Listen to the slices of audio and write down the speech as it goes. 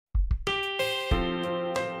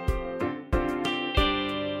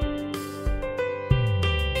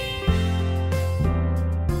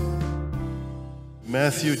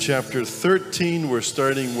Matthew chapter 13, we're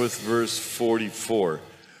starting with verse 44.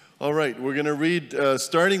 All right, we're going to read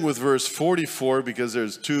starting with verse 44 because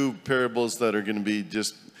there's two parables that are going to be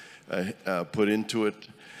just put into it.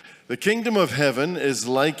 The kingdom of heaven is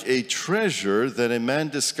like a treasure that a man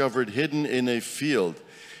discovered hidden in a field.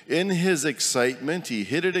 In his excitement, he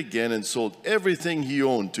hid it again and sold everything he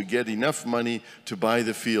owned to get enough money to buy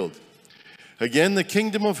the field. Again, the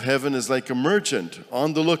kingdom of heaven is like a merchant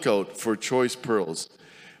on the lookout for choice pearls.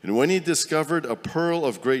 And when he discovered a pearl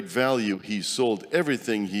of great value, he sold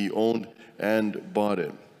everything he owned and bought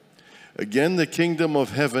it. Again, the kingdom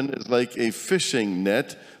of heaven is like a fishing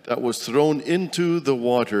net that was thrown into the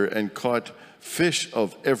water and caught fish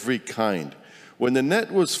of every kind. When the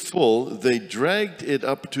net was full, they dragged it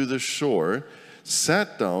up to the shore,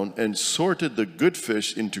 sat down, and sorted the good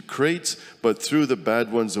fish into crates, but threw the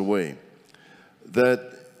bad ones away.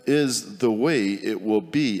 That is the way it will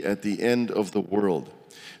be at the end of the world.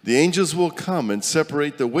 The angels will come and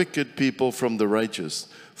separate the wicked people from the righteous,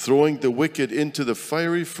 throwing the wicked into the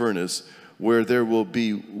fiery furnace where there will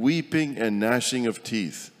be weeping and gnashing of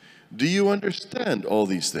teeth. Do you understand all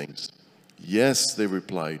these things? Yes, they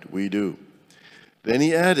replied, we do. Then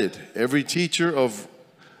he added, every teacher of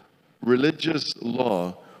religious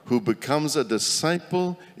law who becomes a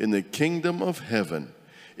disciple in the kingdom of heaven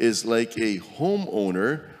is like a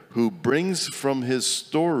homeowner who brings from his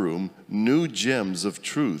storeroom new gems of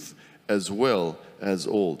truth as well as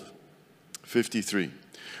old. 53.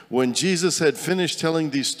 When Jesus had finished telling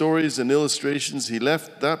these stories and illustrations, he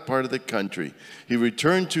left that part of the country. He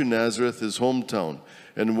returned to Nazareth, his hometown.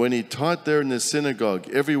 And when he taught there in the synagogue,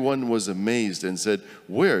 everyone was amazed and said,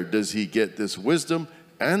 where does he get this wisdom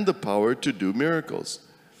and the power to do miracles?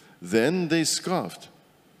 Then they scoffed.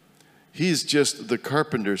 He's just the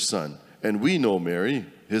carpenter's son, and we know Mary,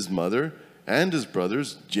 his mother, and his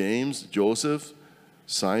brothers, James, Joseph,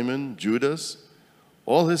 Simon, Judas.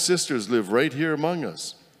 All his sisters live right here among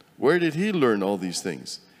us. Where did he learn all these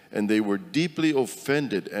things? And they were deeply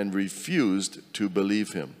offended and refused to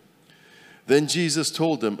believe him. Then Jesus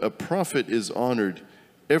told them, a prophet is honored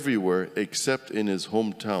everywhere except in his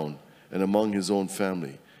hometown and among his own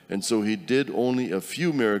family. And so he did only a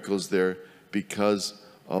few miracles there because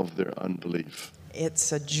of their unbelief.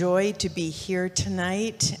 It's a joy to be here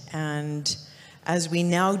tonight, and as we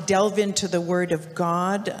now delve into the Word of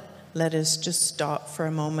God, let us just stop for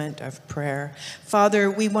a moment of prayer. Father,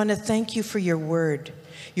 we want to thank you for your Word.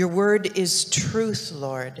 Your Word is truth,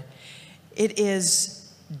 Lord. It is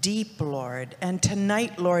deep, Lord. And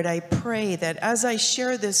tonight, Lord, I pray that as I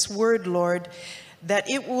share this Word, Lord, that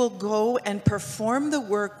it will go and perform the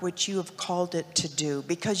work which you have called it to do,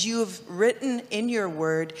 because you have written in your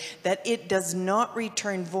word that it does not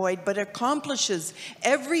return void, but accomplishes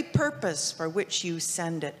every purpose for which you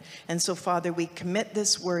send it. And so, Father, we commit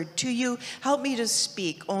this word to you. Help me to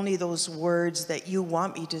speak only those words that you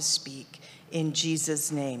want me to speak. In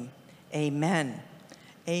Jesus' name, amen.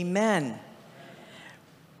 Amen.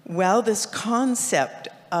 Well, this concept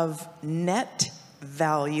of net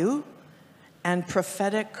value and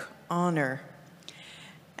prophetic honor.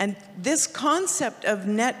 And this concept of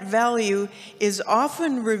net value is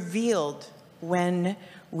often revealed when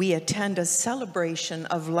we attend a celebration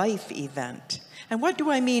of life event. And what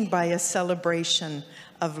do I mean by a celebration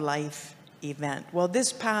of life event? Well,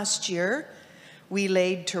 this past year, we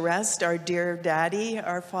laid to rest our dear daddy,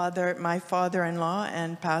 our father, my father-in-law,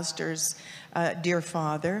 and pastor's dear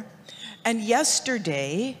father. And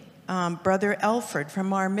yesterday, Brother Alfred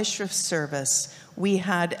from our Mishra service, we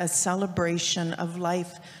had a celebration of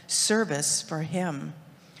life service for him.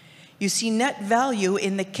 You see, net value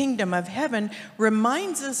in the kingdom of heaven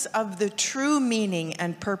reminds us of the true meaning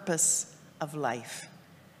and purpose of life.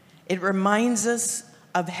 It reminds us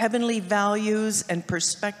of heavenly values and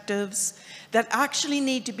perspectives that actually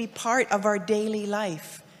need to be part of our daily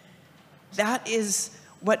life. That is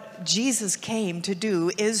what Jesus came to do,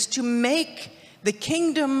 is to make the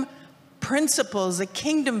kingdom principles, the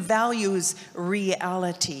kingdom values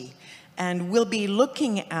reality. And we'll be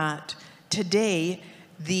looking at today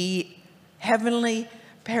the heavenly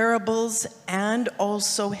parables and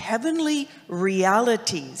also heavenly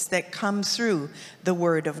realities that come through the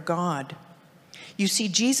Word of God. You see,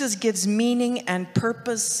 Jesus gives meaning and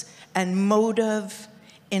purpose and motive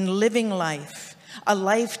in living life, a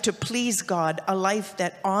life to please God, a life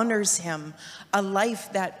that honors Him, a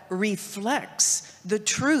life that reflects the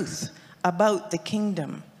truth about the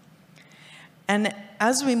kingdom. And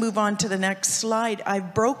as we move on to the next slide,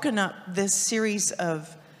 I've broken up this series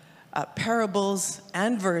of parables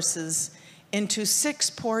and verses into 6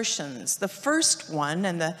 portions. The first one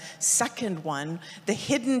and the second one, the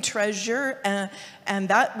hidden treasure, and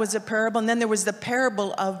that was a parable. And then there was the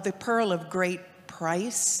parable of the pearl of great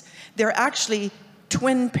price. They're actually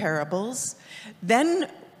twin parables. Then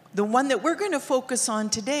the one that we're going to focus on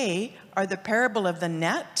today are the parable of the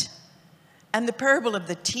net and the parable of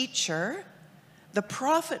the teacher, the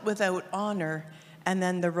prophet without honor, and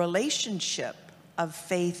then the relationship of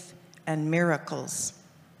faith and miracles.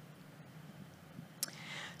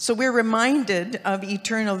 So we're reminded of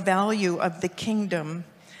eternal value of the kingdom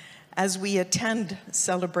as we attend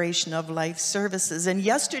Celebration of Life services. And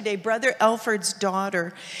yesterday, Brother Alfred's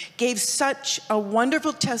daughter gave such a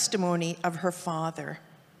wonderful testimony of her father.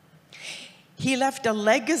 He left a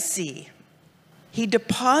legacy. He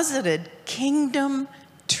deposited kingdom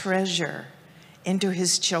treasure into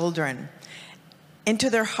his children, into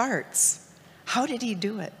their hearts. How did he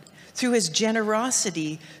do it? Through his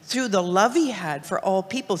generosity, through the love he had for all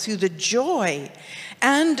people, through the joy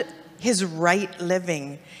and his right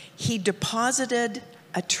living. He deposited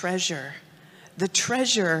a treasure, the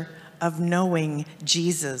treasure of knowing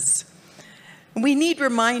Jesus. We need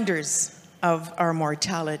reminders of our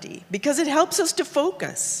mortality because it helps us to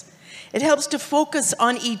focus. It helps to focus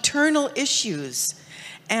on eternal issues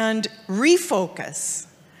and refocus.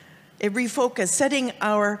 It refocuses, setting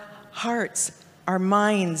our hearts, our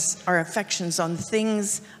minds, our affections on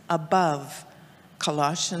things above,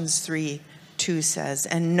 Colossians 3:2 says,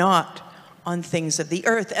 and not on things of the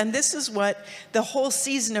earth. And this is what the whole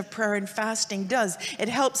season of prayer and fasting does. It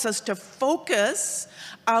helps us to focus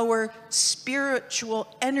our spiritual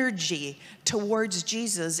energy towards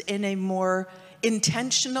Jesus in a more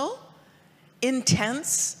intentional,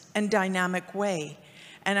 intense, and dynamic way.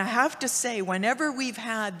 And I have to say, whenever we've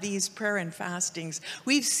had these prayer and fastings,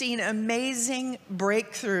 we've seen amazing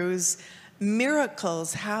breakthroughs,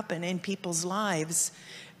 miracles happen in people's lives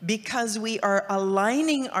because we are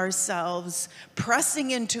aligning ourselves,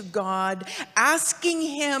 pressing into God, asking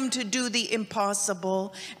Him to do the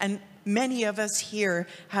impossible. And many of us here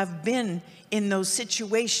have been in those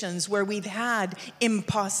situations where we've had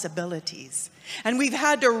impossibilities. And we've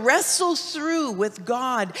had to wrestle through with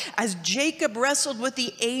God as Jacob wrestled with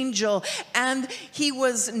the angel. And he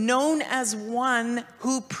was known as one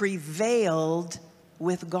who prevailed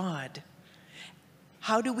with God.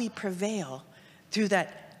 How do we prevail? Through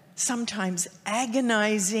that sometimes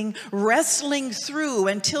agonizing, wrestling through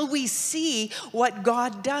until we see what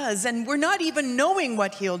God does. And we're not even knowing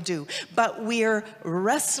what He'll do, but we're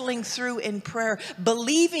wrestling through in prayer,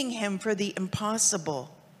 believing Him for the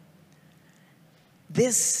impossible.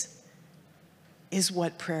 This is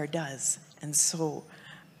what prayer does. And so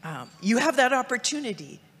you have that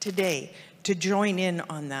opportunity today to join in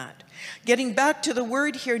on that. Getting back to the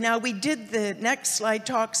word here now, the next slide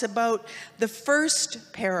talks about the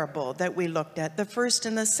first parable that we looked at, the first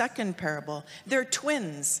and the second parable. They're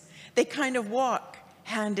twins. They kind of walk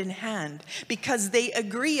hand in hand because they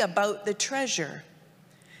agree about the treasure.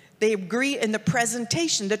 They agree in the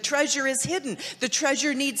presentation. The treasure is hidden. The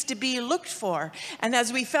treasure needs to be looked for. And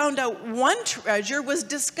as we found out, one treasure was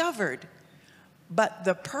discovered, but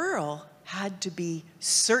the pearl had to be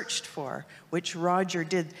searched for, which Roger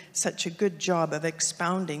did such a good job of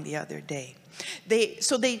expounding the other day.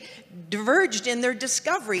 So they diverged in their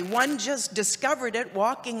discovery. One just discovered it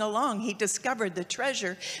walking along. He discovered the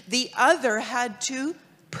treasure. The other had to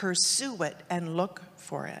pursue it and look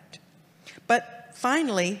for it. But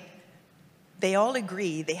finally, they all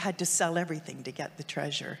agree they had to sell everything to get the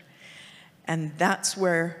treasure. And that's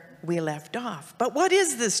where we left off. But what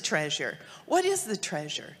is this treasure? What is the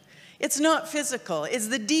treasure? It's not physical. It's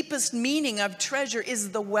the deepest meaning of treasure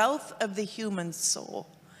is the wealth of the human soul.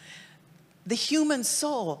 The human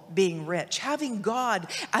soul being rich, having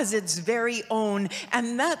God as its very own.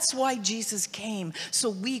 And that's why Jesus came, so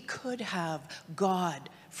we could have God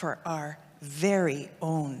for our very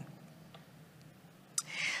own.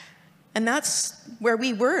 And that's where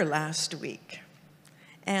we were last week.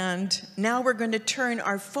 And now we're going to turn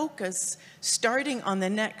our focus, starting on the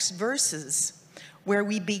next verses, where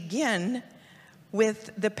we begin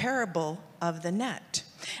with the parable of the net.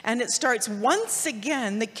 And it starts, once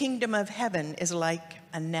again, the kingdom of heaven is like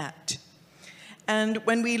a net. And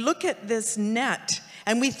when we look at this net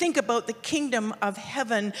and we think about the kingdom of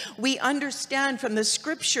heaven, we understand from the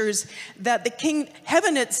scriptures that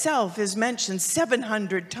heaven itself is mentioned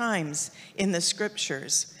 700 times in the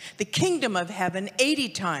scriptures. The kingdom of heaven 80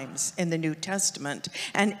 times in the New Testament.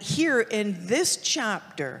 And here in this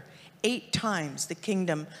chapter, 8 times the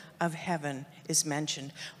kingdom of heaven is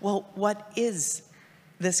mentioned. Well, what is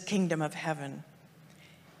this kingdom of heaven?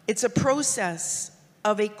 It's a process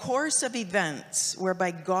of a course of events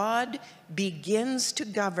whereby God begins to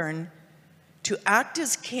govern, to act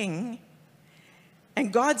as king,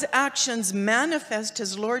 and God's actions manifest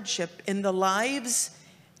his lordship in the lives,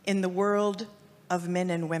 in the world of men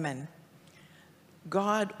and women.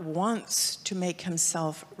 God wants to make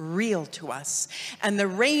himself real to us. And the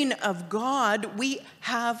reign of God, we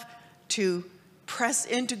have to press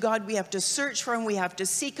into God. We have to search for him. We have to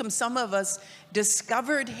seek him. Some of us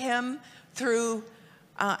discovered him through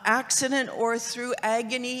accident or through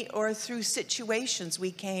agony or through situations.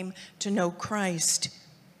 We came to know Christ.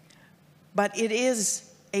 But it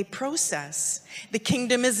is a process. The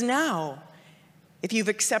kingdom is now. If you've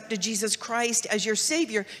accepted Jesus Christ as your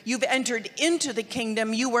Savior, you've entered into the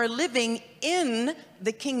kingdom. You are living in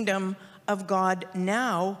the kingdom of God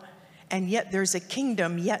now, and yet there's a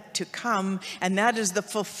kingdom yet to come, and that is the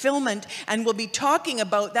fulfillment, and we'll be talking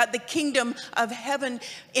about that. The kingdom of heaven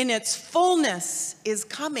in its fullness is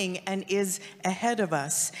coming and is ahead of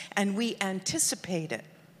us, and we anticipate it.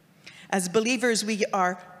 As believers, we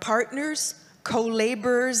are partners,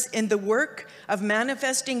 co-laborers in the work of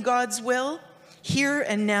manifesting God's will, here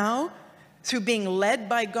and now, through being led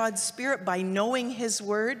by God's Spirit, by knowing his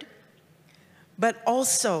word, but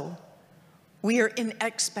also we are in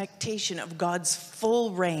expectation of God's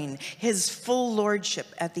full reign, his full lordship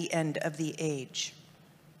at the end of the age.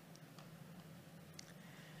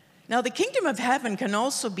 Now, the kingdom of heaven can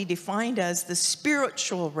also be defined as the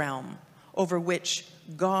spiritual realm over which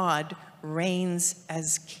God reigns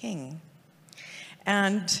as king.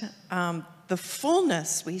 And the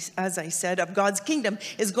fullness, as I said, of God's kingdom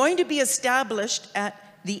is going to be established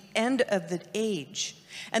at the end of the age.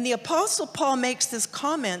 And the Apostle Paul makes this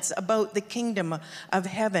comments about the kingdom of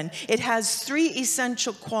heaven. It has three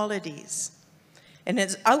essential qualities. And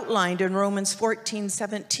it's outlined in Romans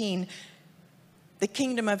 14:17. The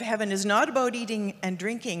kingdom of heaven is not about eating and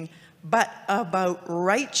drinking, but about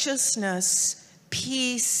righteousness,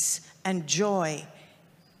 peace, and joy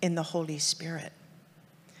in the Holy Spirit.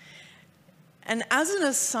 And as an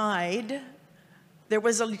aside, there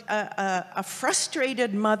was a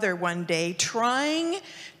frustrated mother one day trying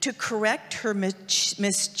to correct her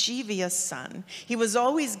mischievous son. He was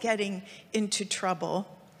always getting into trouble.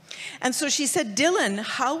 And so she said, "Dylan,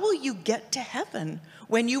 how will you get to heaven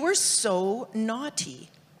when you are so naughty?"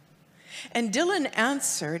 And Dylan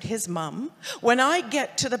answered his mom, "When I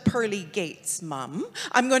get to the pearly gates, Mom,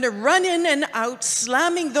 I'm going to run in and out,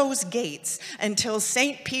 slamming those gates until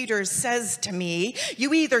St. Peter says to me,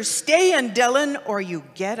 'You either stay in, Dylan, or you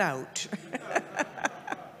get out.'"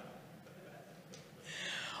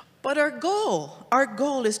 But our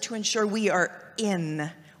goal is to ensure we are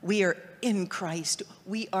in Christ.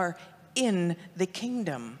 We are in the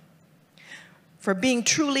kingdom. For being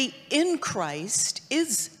truly in Christ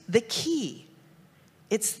is the key.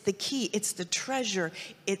 It's the key. It's the treasure.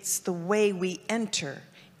 It's the way we enter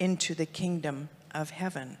into the kingdom of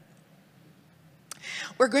heaven.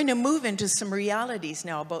 We're going to move into some realities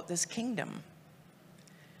now about this kingdom.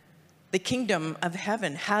 The kingdom of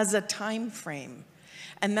heaven has a time frame,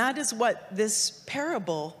 and that is what this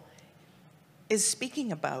parable is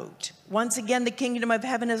speaking about. Once again, the kingdom of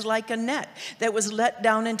heaven is like a net that was let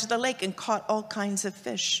down into the lake and caught all kinds of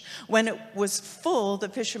fish. When it was full, the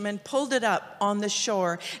fishermen pulled it up on the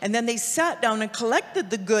shore, and then they sat down and collected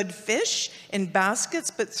the good fish in baskets,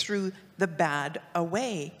 but threw the bad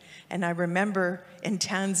away. And I remember in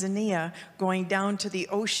Tanzania going down to the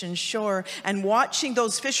ocean shore and watching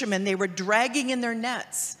those fishermen. They were dragging in their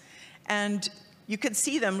nets, and you could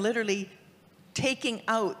see them literally taking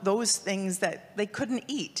out those things that they couldn't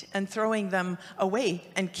eat and throwing them away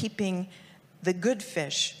and keeping the good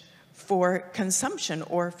fish for consumption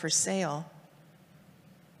or for sale.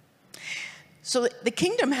 So the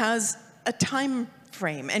kingdom has a time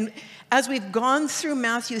frame. And as we've gone through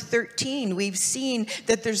Matthew 13, we've seen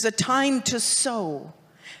that there's a time to sow.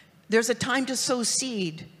 There's a time to sow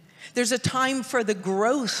seed. There's a time for the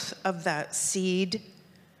growth of that seed.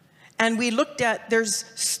 And we looked at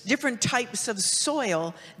there's different types of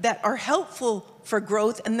soil that are helpful for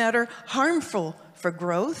growth and that are harmful for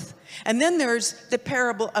growth. And then there's the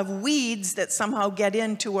parable of weeds that somehow get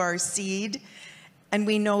into our seed. And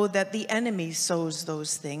we know that the enemy sows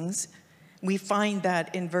those things. We find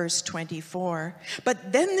that in verse 24.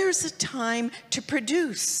 But then there's a time to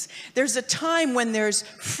produce. There's a time when there's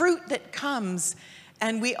fruit that comes.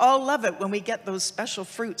 And we all love it when we get those special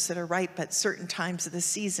fruits that are ripe at certain times of the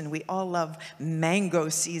season. We all love mango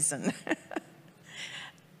season.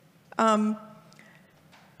 But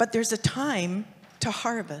there's a time to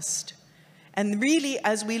harvest. And really,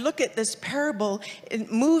 as we look at this parable,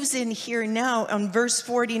 it moves in here now on verse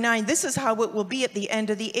 49. This is how it will be at the end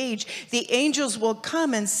of the age. The angels will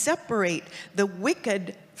come and separate the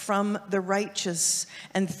wicked from the righteous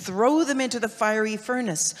and throw them into the fiery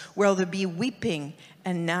furnace, where there'll be weeping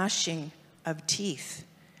and gnashing of teeth.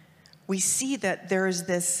 We see that there's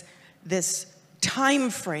this time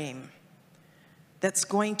frame that's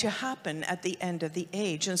going to happen at the end of the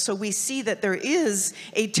age. And so we see that there is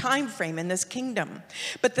a time frame in this kingdom.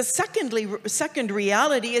 But the second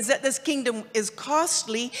reality is that this kingdom is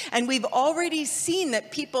costly, and we've already seen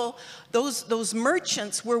that people, those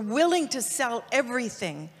merchants, were willing to sell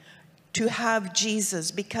everything to have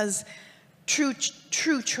Jesus, because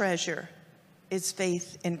true treasure is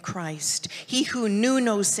faith in Christ. He who knew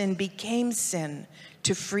no sin became sin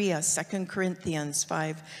to free us, 2 Corinthians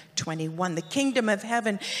 5:21. The kingdom of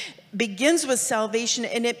heaven begins with salvation,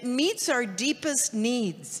 and it meets our deepest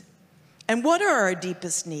needs. And what are our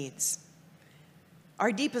deepest needs?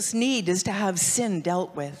 Our deepest need is to have sin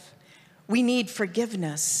dealt with. We need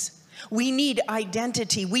forgiveness. We need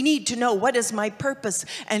identity. We need to know, what is my purpose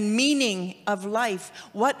and meaning of life?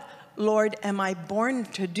 What, Lord, am I born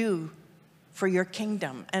to do for your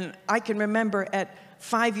kingdom? And I can remember at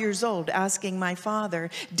 5 years old asking my father,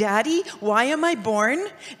 Daddy, why am I born?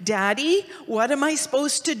 Daddy, what am I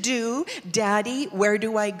supposed to do? Daddy, where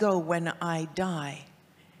do I go when I die?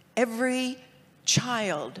 Every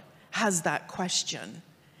child has that question.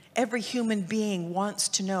 Every human being wants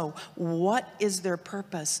to know, what is their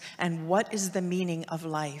purpose and what is the meaning of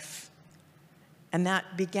life? And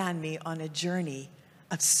that began me on a journey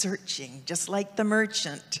of searching, just like the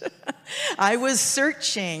merchant. I was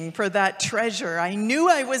searching for that treasure. I knew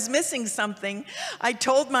I was missing something. I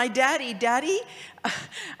told my daddy,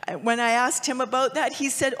 when I asked him about that, he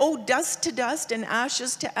said, oh, dust to dust and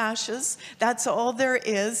ashes to ashes. That's all there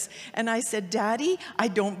is. And I said, Daddy, I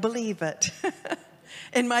don't believe it.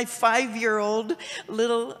 In my 5-year-old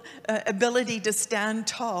little ability to stand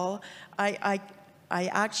tall, I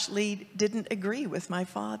actually didn't agree with my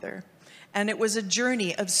father. And it was a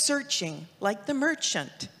journey of searching, like the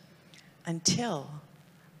merchant, until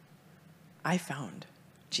I found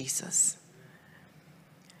Jesus.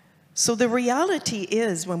 So the reality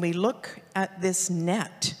is, when we look at this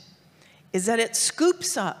net, is that it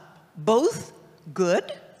scoops up both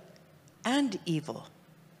good and evil.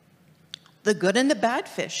 The good and the bad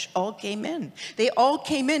fish all came in. They all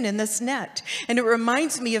came in this net. And it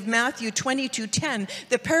reminds me of Matthew 22:10,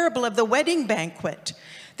 the parable of the wedding banquet.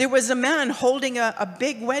 There was a man holding a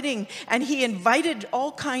big wedding, and he invited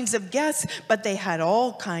all kinds of guests, but they had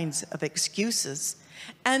all kinds of excuses,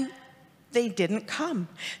 and they didn't come.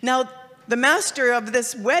 Now, the master of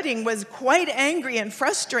this wedding was quite angry and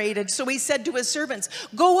frustrated, so he said to his servants,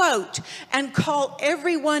 go out and call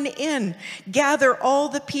everyone in, gather all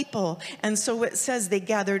the people. And so it says they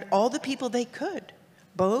gathered all the people they could,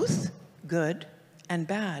 both good and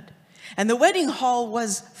bad. And the wedding hall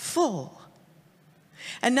was full.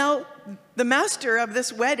 And now the master of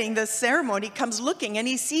this wedding, the ceremony, comes looking, and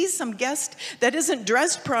he sees some guest that isn't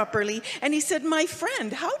dressed properly. And he said, my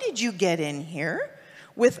friend, how did you get in here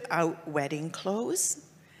without wedding clothes?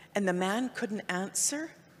 And the man couldn't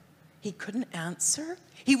answer. He couldn't answer.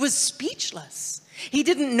 He was speechless. He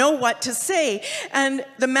didn't know what to say. And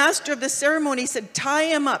the master of the ceremony said, tie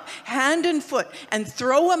him up, hand and foot, and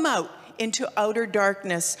throw him out into outer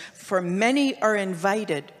darkness, for many are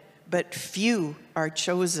invited, but few are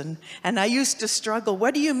chosen. And I used to struggle.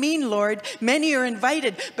 What do you mean, Lord? Many are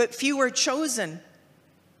invited, but few are chosen.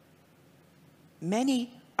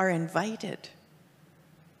 Many are invited,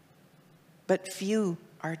 but few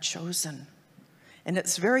are chosen. And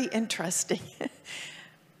it's very interesting.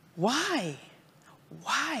 Why?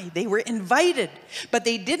 Why? They were invited, but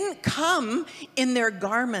they didn't come in their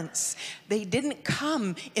garments. They didn't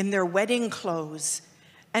come in their wedding clothes.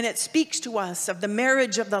 And it speaks to us of the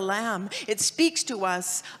marriage of the Lamb. It speaks to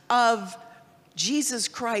us of Jesus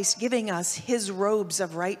Christ giving us his robes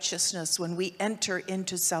of righteousness when we enter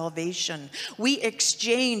into salvation. We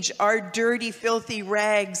exchange our dirty, filthy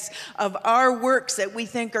rags of our works that we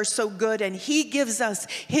think are so good, and he gives us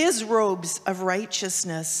his robes of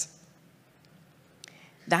righteousness.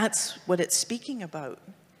 That's what it's speaking about.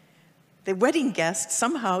 The wedding guest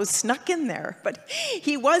somehow snuck in there, but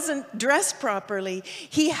he wasn't dressed properly.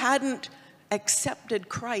 He hadn't accepted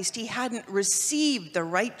Christ. He hadn't received the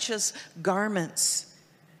righteous garments.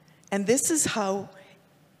 And this is how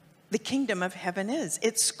the kingdom of heaven is.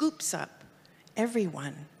 It scoops up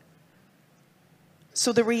everyone.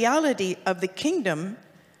 So the reality of the kingdom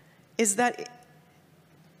is that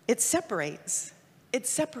it separates. It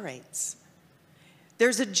separates.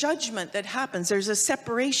 there's a judgment that happens. There's a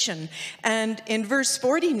separation. And in verse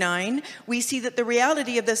 49, we see that the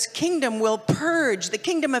reality of this kingdom will purge. The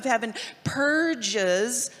kingdom of heaven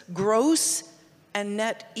purges gross and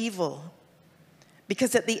net evil.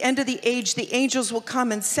 Because at the end of the age, the angels will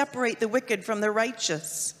come and separate the wicked from the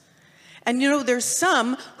righteous. And you know, there's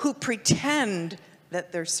some who pretend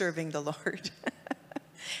that they're serving the Lord.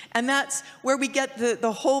 And that's where we get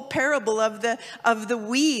the whole parable of the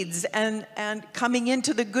weeds and coming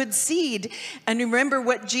into the good seed. And remember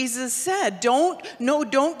what Jesus said, don't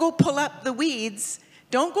go pull up the weeds.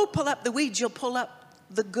 Don't go pull up the weeds, you'll pull up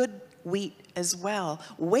the good wheat as well.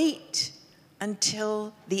 Wait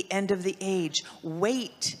until the end of the age.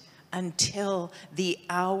 Wait until the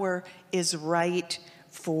hour is right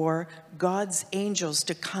for God's angels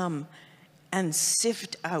to come and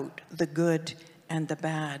sift out the good and the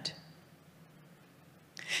bad.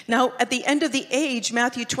 Now, at the end of the age,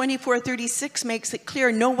 Matthew 24:36 makes it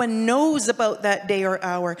clear no one knows about that day or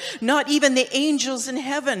hour, not even the angels in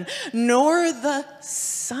heaven, nor the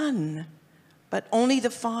Son, but only the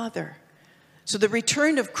Father. So the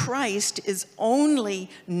return of Christ is only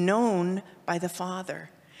known by the Father.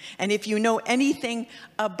 And if you know anything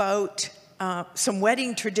about some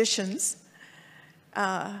wedding traditions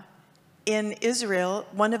in Israel,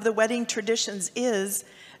 one of the wedding traditions is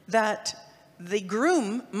that the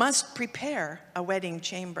groom must prepare a wedding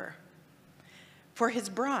chamber for his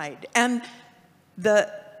bride. And the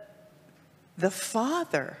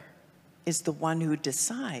father is the one who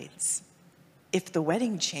decides if the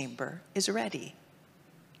wedding chamber is ready.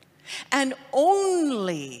 And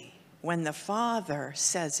only when the father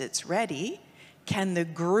says it's ready can the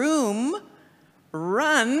groom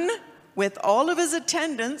run with all of his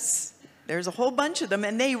attendants. There's a whole bunch of them,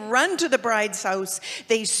 and they run to the bride's house.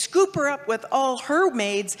 They scoop her up with all her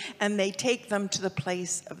maids, and they take them to the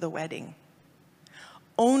place of the wedding.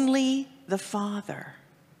 Only the father.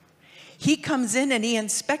 He comes in and he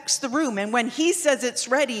inspects the room, and when he says it's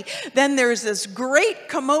ready, then there's this great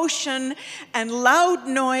commotion and loud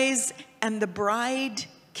noise, and the bride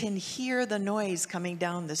can hear the noise coming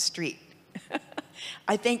down the street.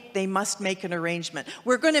 I think they must make an arrangement.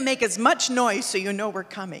 We're going to make as much noise so you know we're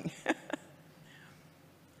coming.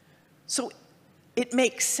 So it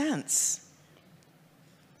makes sense.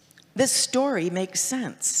 This story makes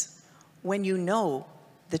sense when you know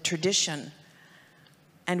the tradition.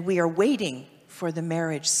 And we are waiting for the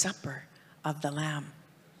marriage supper of the Lamb.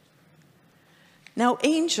 Now,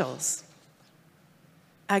 angels,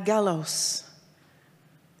 agalos,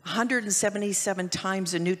 177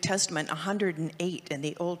 times in the New Testament, 108 in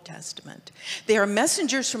the Old Testament. They are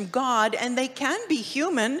messengers from God, and they can be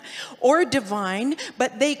human or divine,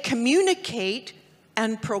 but they communicate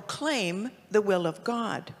and proclaim the will of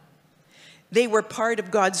God. They were part of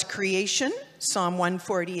God's creation, Psalm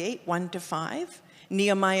 148, 1-5,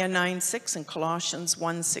 Nehemiah 9:6, and Colossians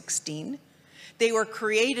 1:16. They were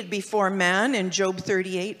created before man in Job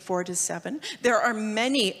 38, 4-7. There are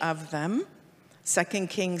many of them. 2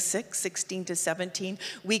 Kings 6, 16-17.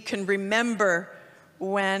 We can remember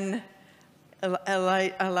when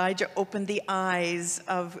Elijah opened the eyes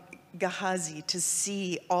of Gehazi to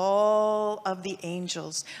see all of the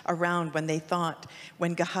angels around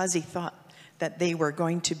when Gehazi thought that they were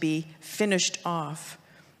going to be finished off.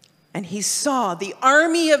 And he saw the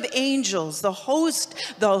army of angels, the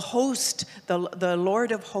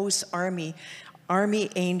Lord of hosts army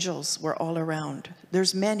angels were all around.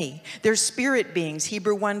 There's many. There's spirit beings,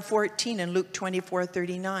 Hebrew 1:14 and Luke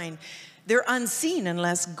 24:39. They're unseen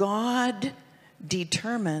unless God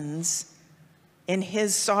determines in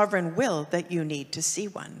his sovereign will that you need to see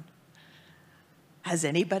one. Has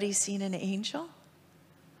anybody seen an angel?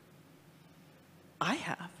 I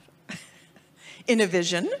have. In a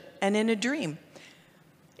vision and in a dream.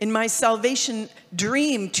 In my salvation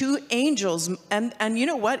dream, 2 angels, and you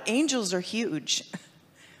know what? Angels are huge.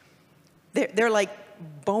 They're like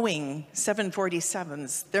Boeing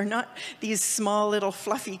 747s. They're not these small little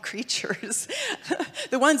fluffy creatures.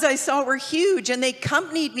 The ones I saw were huge, and they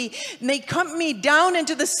accompanied me. And they accompanied me down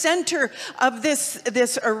into the center of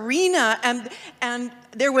this arena, and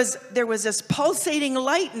there was this pulsating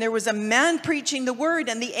light, and there was a man preaching the word,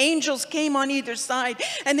 and the angels came on either side,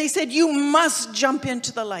 and they said, "You must jump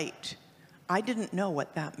into the light." I didn't know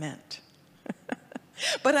what that meant.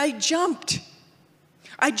 But I jumped.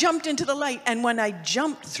 I jumped into the light, and when I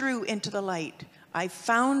jumped through into the light, I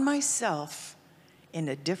found myself in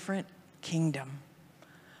a different kingdom.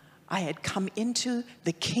 I had come into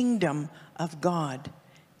the kingdom of God,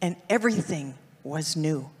 and everything was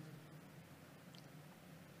new.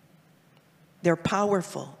 They're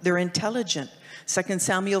powerful. They're intelligent. 2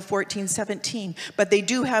 Samuel 14:17. But they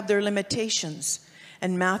do have their limitations.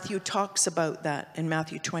 And Matthew talks about that in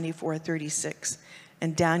Matthew 24:36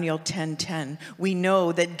 and Daniel 10:10. We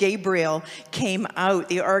know that Gabriel came out,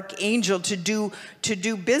 the archangel, to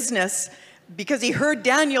do business because he heard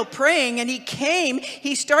Daniel praying, and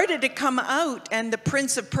he started to come out, and the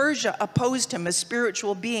prince of Persia opposed him. A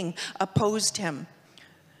spiritual being opposed him.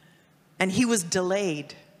 And he was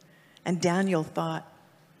delayed. And Daniel thought,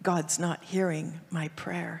 God's not hearing my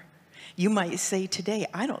prayer. You might say today,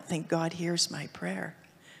 I don't think God hears my prayer.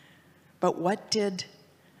 But what did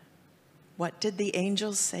the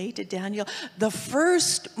angels say to Daniel? The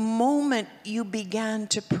first moment you began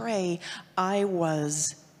to pray, I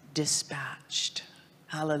was dispatched.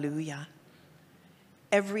 Hallelujah.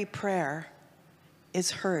 Every prayer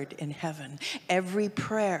is heard in heaven. Every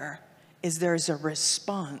prayer there's a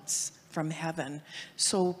response from heaven.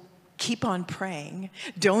 So keep on praying.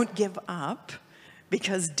 Don't give up,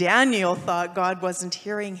 because Daniel thought God wasn't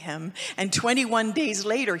hearing him. And 21 days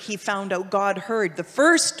later, he found out God heard the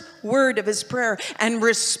first word of his prayer and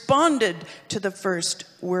responded to the first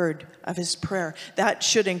word of his prayer. That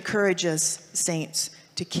should encourage us, saints,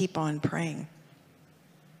 to keep on praying.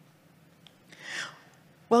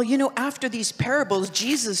 Well, you know, after these parables,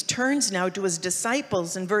 Jesus turns now to his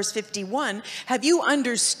disciples in verse 51. Have you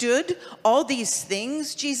understood all these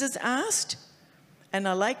things, Jesus asked? And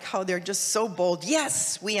I like how they're just so bold.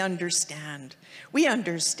 Yes, we understand. We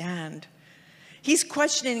understand. He's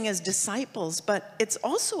questioning his disciples, but it's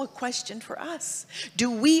also a question for us. Do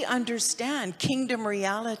we understand kingdom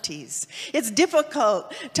realities? It's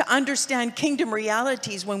difficult to understand kingdom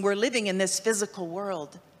realities when we're living in this physical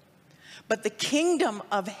world. But the kingdom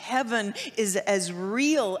of heaven is as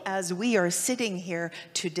real as we are sitting here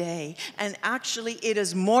today. And actually, it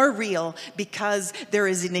is more real because there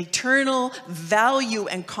is an eternal value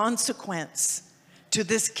and consequence to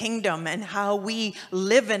this kingdom and how we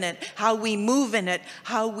live in it, how we move in it,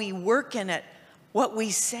 how we work in it, what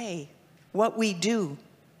we say, what we do.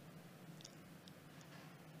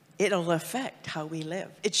 It'll affect how we live.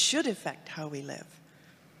 It should affect how we live.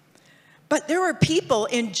 But there were people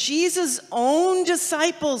in Jesus' own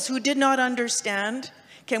disciples who did not understand.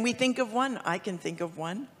 Can we think of one? I can think of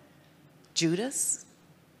one. Judas.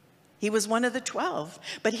 He was one of the 12,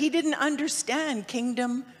 but he didn't understand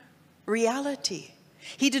kingdom reality.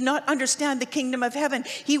 He did not understand the kingdom of heaven.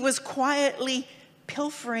 He was quietly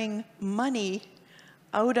pilfering money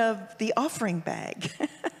out of the offering bag,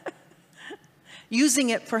 using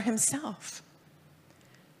it for himself.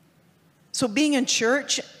 So being in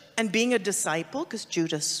church and being a disciple, because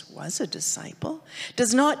Judas was a disciple,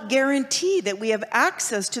 does not guarantee that we have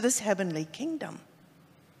access to this heavenly kingdom.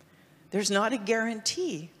 There's not a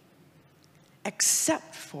guarantee,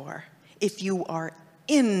 except for if you are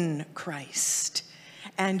in Christ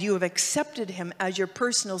and you have accepted him as your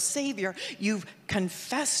personal Savior. You've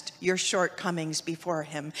confessed your shortcomings before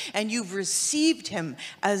him, and you've received him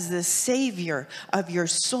as the Savior of your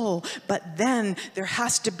soul. But then there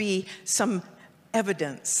has to be some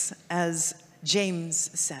evidence, as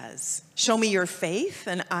James says. Show me your faith,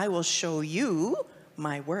 and I will show you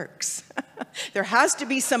my works. There has to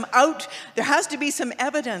be some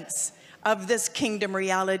evidence of this kingdom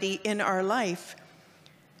reality in our life.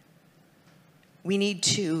 We need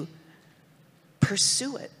to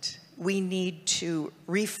pursue it. We need to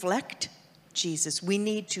reflect Jesus. We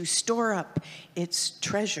need to store up its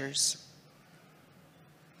treasures.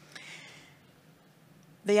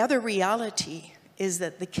 The other reality is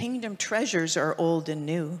that the kingdom treasures are old and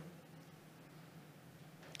new.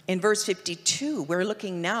 In verse 52, we're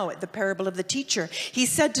looking now at the parable of the teacher. He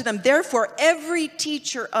said to them, therefore, every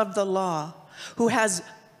teacher of the law who has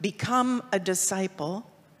become a disciple,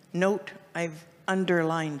 note, I've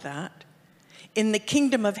underlined that, in the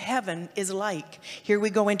kingdom of heaven is like. Here we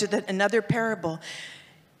go into another parable.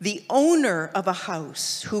 The owner of a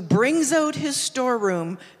house who brings out his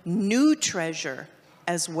storeroom new treasure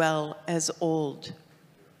as well as old.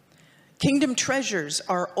 Kingdom treasures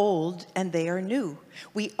are old and they are new.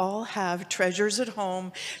 We all have treasures at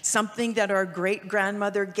home, something that our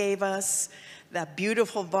great-grandmother gave us, that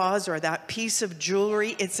beautiful vase or that piece of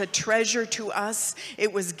jewelry. It's a treasure to us.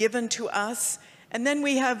 It was given to us. And then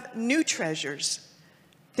we have new treasures,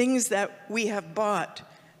 things that we have bought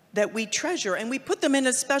that we treasure, and we put them in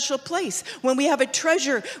a special place. When we have a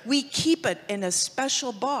treasure, we keep it in a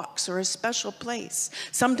special box or a special place.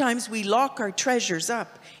 Sometimes we lock our treasures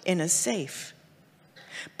up in a safe.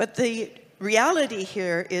 But the reality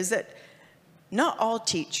here is that not all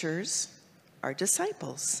teachers are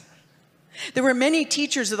disciples. There were many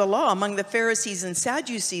teachers of the law among the Pharisees and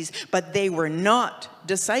Sadducees, but they were not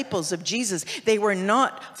disciples of Jesus. They were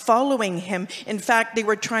not following him. In fact, they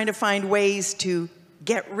were trying to find ways to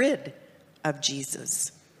get rid of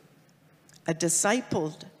Jesus. A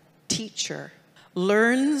discipled teacher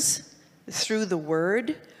learns through the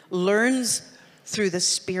word, learns through the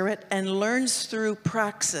Spirit, and learns through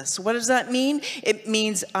praxis. What does that mean? It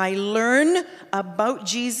means I learn about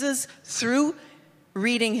Jesus through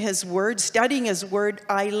reading his word, studying his word.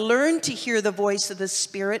 I learn to hear the voice of the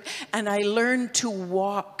Spirit, and I learn to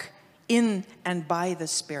walk in and by the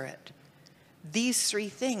Spirit. These three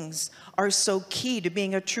things are so key to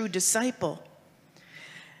being a true disciple.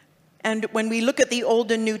 And when we look at the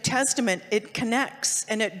Old and New Testament, it connects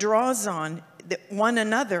and it draws on one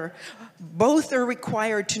another. Both are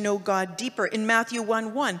required to know God deeper. In Matthew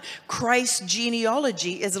 1:1, Christ's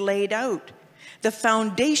genealogy is laid out. The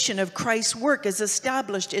foundation of Christ's work is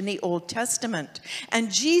established in the Old Testament.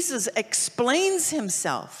 And Jesus explains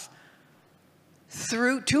himself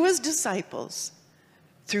to his disciples,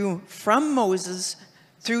 from Moses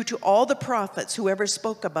through to all the prophets, whoever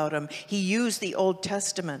spoke about him. He used the Old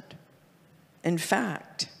Testament. In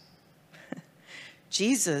fact,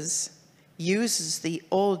 Jesus uses the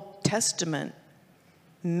Old Testament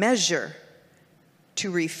measure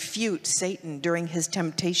to refute Satan during his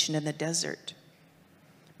temptation in the desert.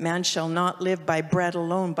 Man shall not live by bread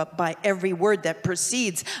alone, but by every word that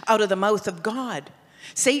proceeds out of the mouth of God.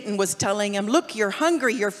 Satan was telling him, look, you're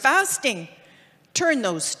hungry, you're fasting. Turn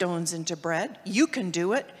those stones into bread. You can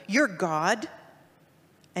do it. You're God.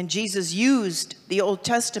 And Jesus used the Old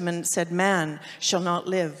Testament and said, man shall not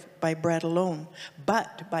live by bread alone,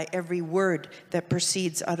 but by every word that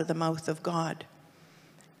proceeds out of the mouth of God.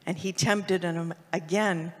 And he tempted him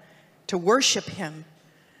again to worship him.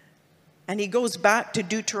 And he goes back to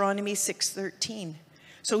Deuteronomy 6:13.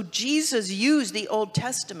 So Jesus used the Old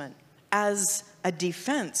Testament as a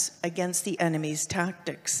defense against the enemy's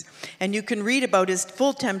tactics. And you can read about his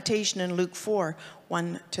full temptation in Luke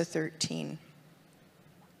 4:1-13.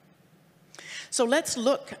 So let's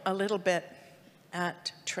look a little bit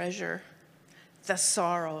at treasure,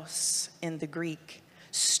 thesaurus in the Greek.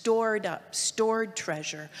 Stored up, stored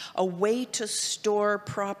treasure, a way to store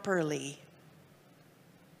properly.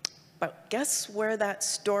 But guess where that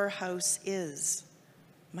storehouse is,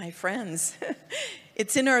 my friends?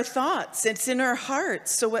 It's in our thoughts, it's in our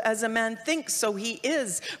hearts. So as a man thinks, so he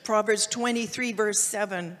is. Proverbs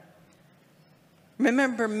 23:7.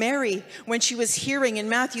 Remember Mary, when she was hearing in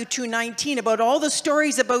Matthew 2:19 about all the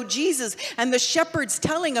stories about Jesus and the shepherds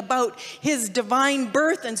telling about his divine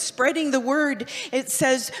birth and spreading the word. It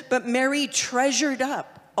says, but Mary treasured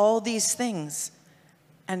up all these things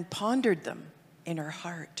and pondered them in her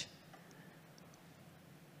heart.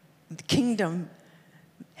 The kingdom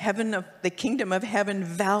of heaven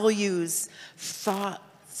values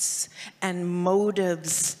thoughts and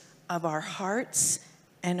motives of our hearts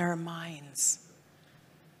and our minds.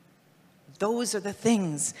 Those are the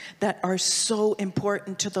things that are so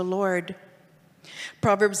important to the Lord.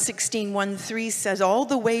 Proverbs 16:1-3 says, all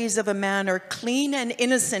the ways of a man are clean and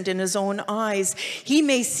innocent in his own eyes. He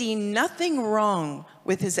may see nothing wrong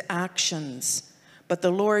with his actions, but the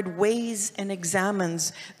Lord weighs and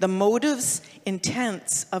examines the motives,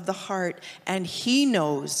 intents of the heart, and he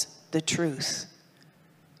knows the truth.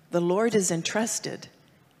 The Lord is interested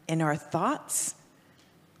in our thoughts,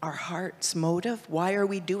 our heart's motive. Why are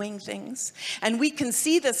we doing things? And we can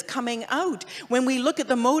see this coming out when we look at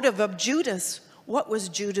the motive of Judas. What was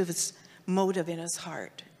Judas' motive in his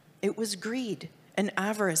heart? It was greed and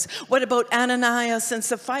avarice. What about Ananias and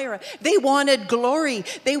Sapphira? They wanted glory.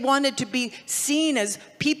 They wanted to be seen as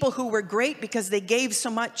people who were great because they gave so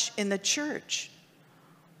much in the church.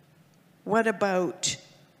 What about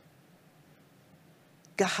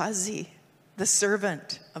Gehazi, the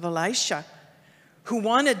servant of Elisha, who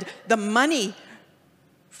wanted the money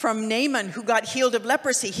from Naaman, who got healed of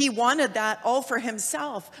leprosy? He wanted that all for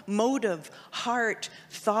himself. Motive, heart,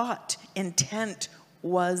 thought, intent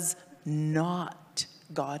was not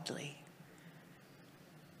godly.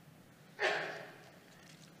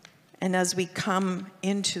 And as we come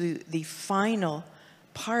into the final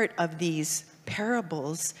part of these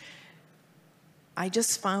parables, I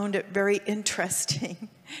just found it very interesting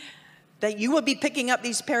that you will be picking up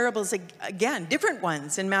these parables again, different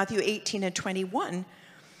ones in Matthew 18:21.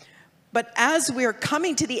 But as we're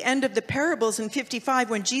coming to the end of the parables in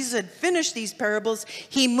 55, when Jesus had finished these parables,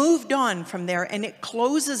 he moved on from there, and it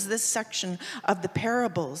closes this section of the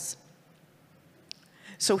parables.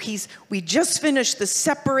 So we just finished the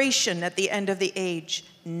separation at the end of the age.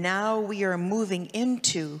 Now we are moving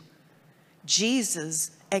into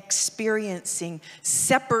Jesus experiencing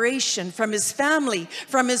separation from his family,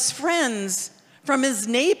 from his friends, from his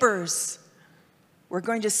neighbors. We're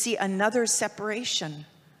going to see another separation.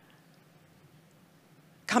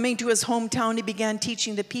 Coming to his hometown, he began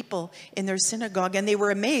teaching the people in their synagogue, and they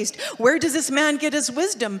were amazed. Where does this man get his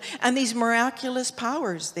wisdom and these miraculous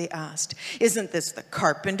powers, they asked. Isn't this the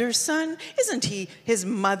carpenter's son? Isn't his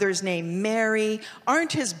mother's name Mary?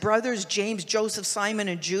 Aren't his brothers James, Joseph, Simon,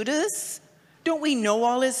 and Judas? Don't we know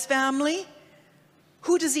all his family?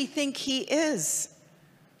 Who does he think he is?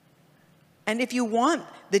 And if you want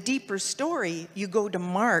the deeper story, you go to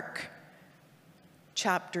Mark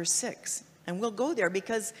chapter 6. And we'll go there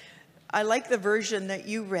because I like the version that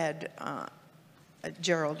you read,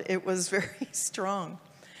 Gerald. It was very strong.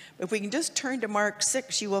 If we can just turn to Mark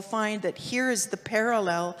 6, you will find that here is the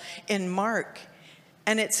parallel in Mark.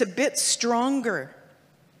 And it's a bit stronger.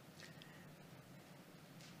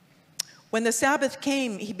 When the Sabbath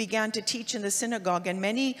came, he began to teach in the synagogue, and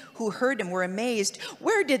many who heard him were amazed.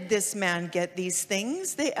 Where did this man get these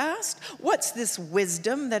things? They asked. What's this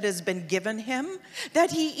wisdom that has been given him,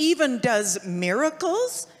 that he even does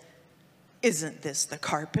miracles? Isn't this the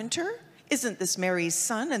carpenter? Isn't this Mary's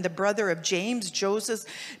son and the brother of James, Joseph,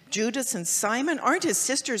 Judas, and Simon? Aren't his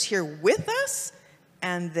sisters here with us?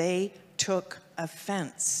 And they took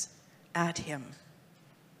offense at him.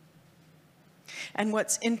 And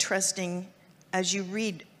what's interesting, as you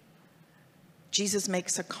read, Jesus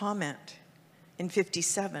makes a comment in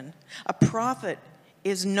 57. A prophet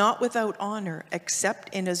is not without honor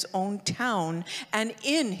except in his own town and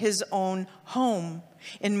in his own home.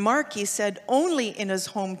 In Mark, he said, only in his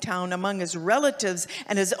hometown, among his relatives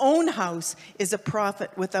and his own house, is a prophet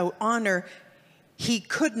without honor. He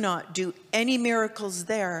could not do any miracles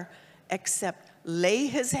there except lay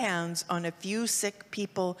his hands on a few sick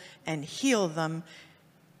people and heal them,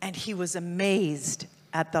 and he was amazed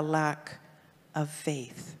at the lack of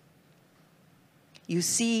faith. You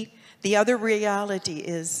see, the other reality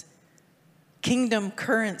is kingdom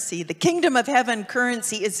currency. The kingdom of heaven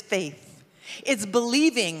currency is faith. It's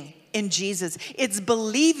believing in Jesus. It's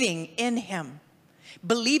believing in him.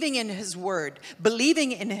 Believing in his word,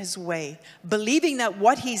 believing in his way, believing that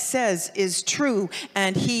what he says is true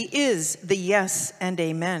and he is the yes and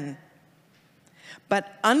amen.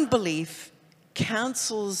 But unbelief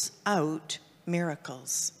cancels out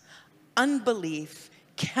miracles. Unbelief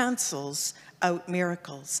cancels out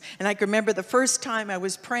miracles. And I can remember the first time I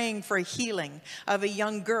was praying for healing of a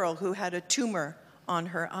young girl who had a tumor on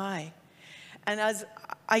her eye. And as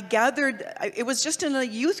I gathered, it was just in a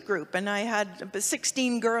youth group, and I had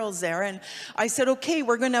 16 girls there, and I said, okay,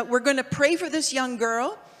 we're gonna pray for this young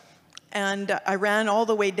girl. And I ran all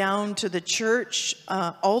the way down to the church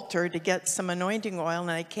altar to get some anointing oil,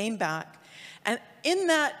 and I came back. And in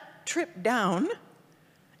that trip down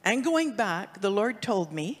and going back, the Lord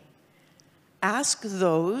told me, ask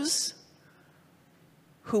those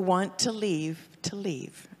who want to leave to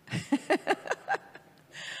leave.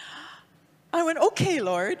 I went, okay,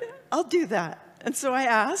 Lord, I'll do that. And so I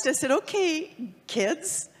asked, I said, okay,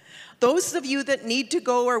 kids, those of you that need to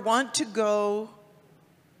go or want to go,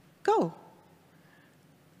 go.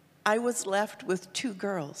 I was left with 2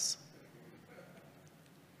 girls.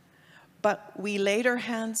 But we laid our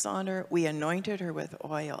hands on her, we anointed her with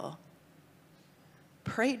oil,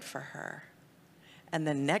 prayed for her. And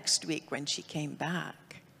the next week when she came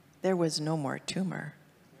back, there was no more tumor.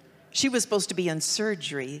 She was supposed to be in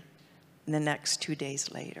surgery the next 2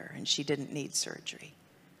 days later, and she didn't need surgery.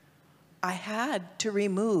 I had to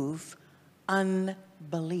remove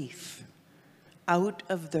unbelief out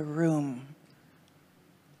of the room.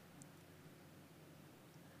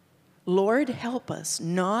 Lord, help us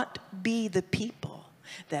not be the people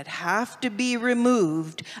that have to be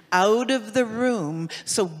removed out of the room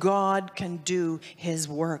so God can do his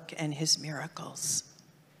work and his miracles.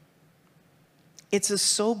 It's a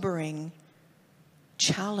sobering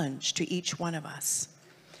challenge to each one of us.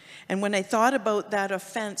 And when I thought about that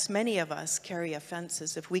offense, many of us carry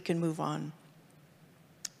offenses. If we can move on.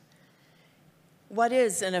 What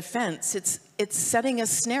is an offense? It's setting a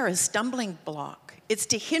snare, a stumbling block. It's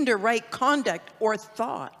to hinder right conduct or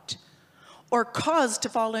thought, or cause to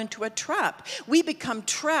fall into a trap. We become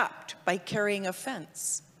trapped by carrying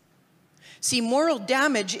offense. See, moral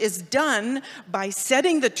damage is done by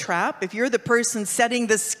setting the trap, if you're the person setting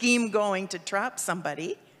the scheme going to trap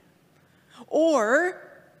somebody, or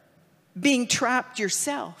being trapped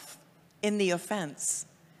yourself in the offense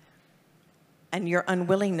and your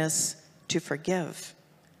unwillingness to forgive.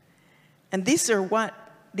 And these are what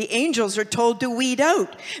the angels are told to weed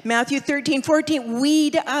out. Matthew 13:14,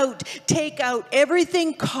 weed out, take out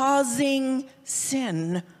everything causing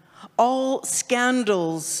sin, all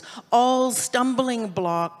scandals, all stumbling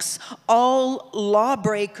blocks, all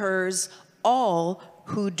lawbreakers, all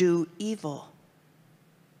who do evil.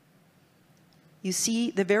 You see,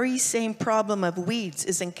 the very same problem of weeds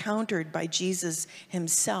is encountered by Jesus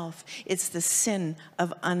himself. It's the sin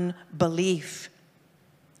of unbelief.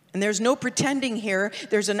 And there's no pretending here.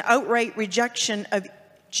 There's an outright rejection of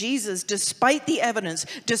Jesus, despite the evidence,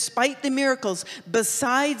 despite the miracles,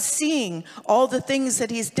 besides seeing all the things that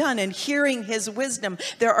he's done and hearing his wisdom.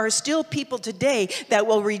 There are still people today that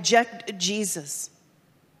will reject Jesus.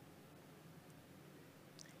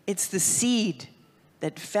 It's the seed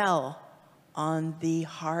that fell on the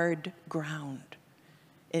hard ground.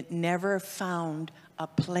 It never found a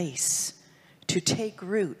place to take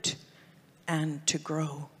root and to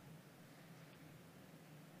grow.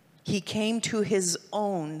 He came to his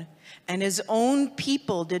own, and his own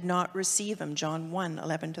people did not receive him. John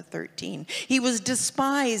 1:11-13. He was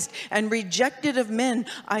despised and rejected of men.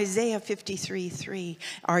 Isaiah 53:3.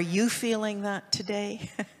 Are you feeling that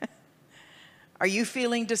today? Are you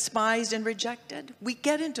feeling despised and rejected? We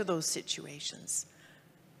get into those situations.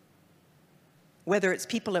 Whether it's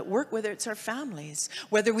people at work, whether it's our families,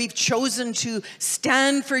 whether we've chosen to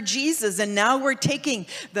stand for Jesus and now we're taking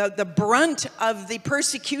the brunt of the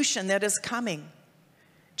persecution that is coming.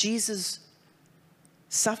 Jesus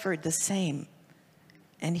suffered the same,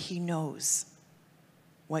 and he knows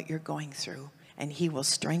what you're going through, and he will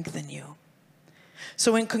strengthen you.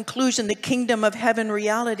 So in conclusion, the kingdom of heaven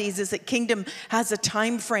realities is that kingdom has a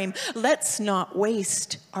time frame. Let's not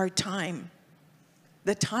waste our time,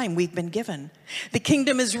 the time we've been given. The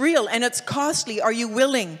kingdom is real and it's costly. Are you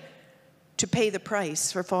willing to pay the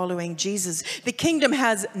price for following Jesus? The kingdom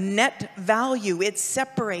has net value. It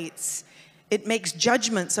separates. It makes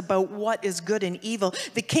judgments about what is good and evil.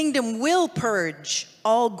 The kingdom will purge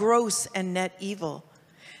all gross and net evil.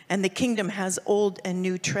 And the kingdom has old and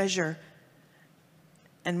new treasure.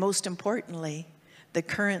 And most importantly, the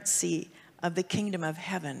currency of the kingdom of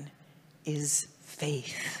heaven is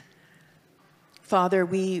faith. Father,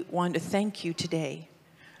 we want to thank you today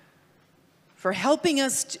for helping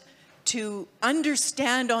us to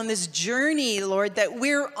understand on this journey, Lord, that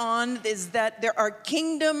we're on, is that there are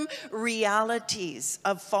kingdom realities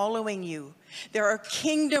of following you. There are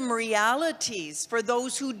kingdom realities for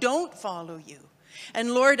those who don't follow you.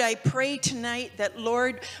 And Lord, I pray tonight that,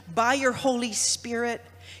 Lord, by your Holy Spirit,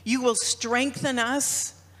 you will strengthen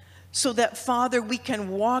us so that, Father, we can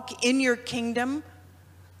walk in your kingdom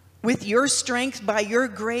with your strength, by your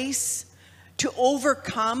grace, to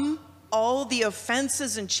overcome all the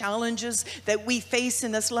offenses and challenges that we face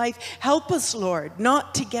in this life. Help us, Lord,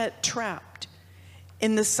 not to get trapped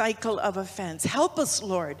in the cycle of offense. Help us,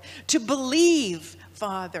 Lord, to believe,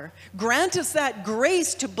 Father. Grant us that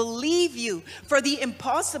grace to believe you for the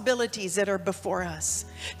impossibilities that are before us.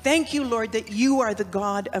 Thank you, Lord, that you are the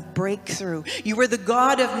God of breakthrough. You are the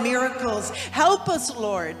God of miracles. Help us,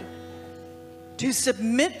 Lord, to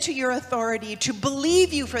submit to your authority, to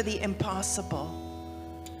believe you for the impossible.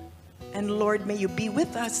 And Lord, may you be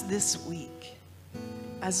with us this week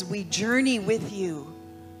as we journey with you.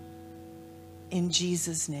 In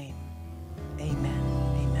Jesus' name.